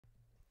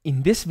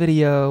In this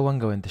video, I'm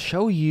going to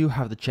show you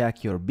how to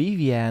check your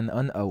BVN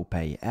on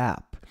OPay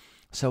app.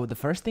 So the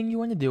first thing you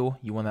want to do,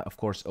 you want to of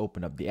course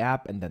open up the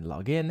app and then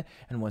log in.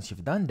 And once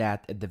you've done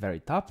that, at the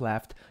very top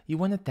left, you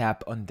want to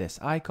tap on this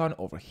icon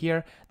over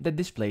here that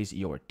displays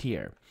your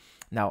tier.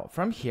 Now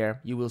from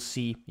here, you will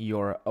see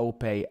your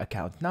OPay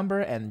account number,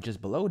 and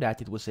just below that,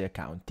 it will say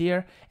account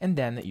tier and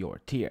then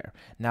your tier.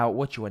 Now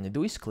what you want to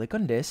do is click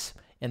on this,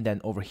 and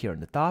then over here on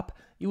the top,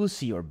 you will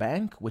see your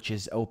bank, which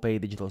is OPay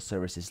Digital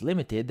Services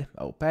Limited,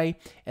 OPay,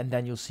 and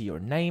then you'll see your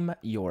name,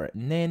 your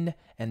NIN,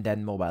 and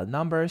then mobile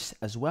numbers,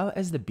 as well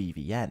as the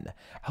BVN.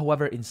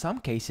 However, in some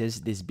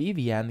cases, this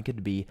BVN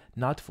could be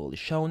not fully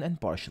shown and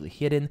partially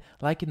hidden,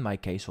 like in my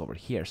case over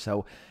here.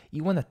 So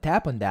you want to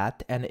tap on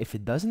that, and if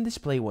it doesn't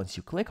display once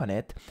you click on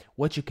it,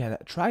 what you can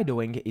try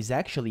doing is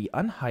actually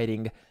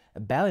unhiding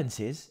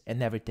balances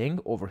and everything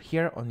over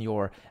here on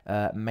your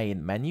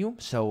main menu.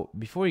 So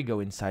before you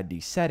go inside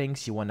these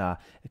settings, you want to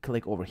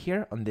click over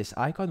here on this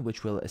icon,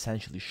 which will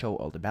essentially show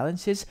all the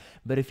balances.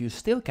 But if you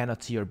still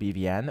cannot see your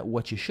BVN,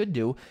 what you should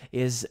do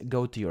is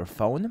go to your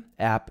phone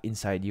app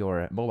inside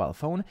your mobile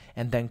phone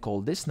and then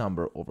call this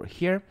number over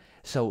here.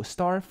 So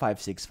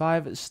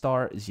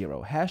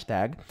 *565*0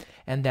 hashtag,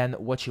 and then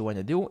what you want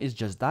to do is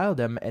just dial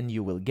them and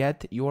you will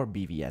get your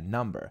BVN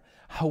number.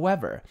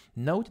 However,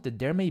 note that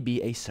there may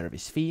be a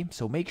service fee,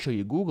 so make sure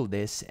you Google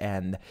this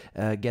and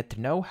get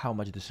to know how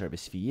much the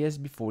service fee is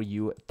before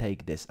you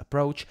take this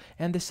approach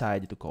and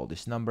decide to call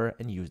this number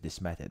and use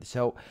this method.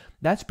 So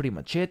that's pretty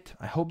much it.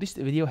 I hope this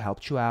video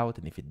helped you out,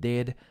 and if it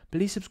did,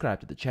 please subscribe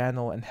to the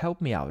channel and help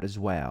me out as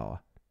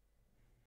well.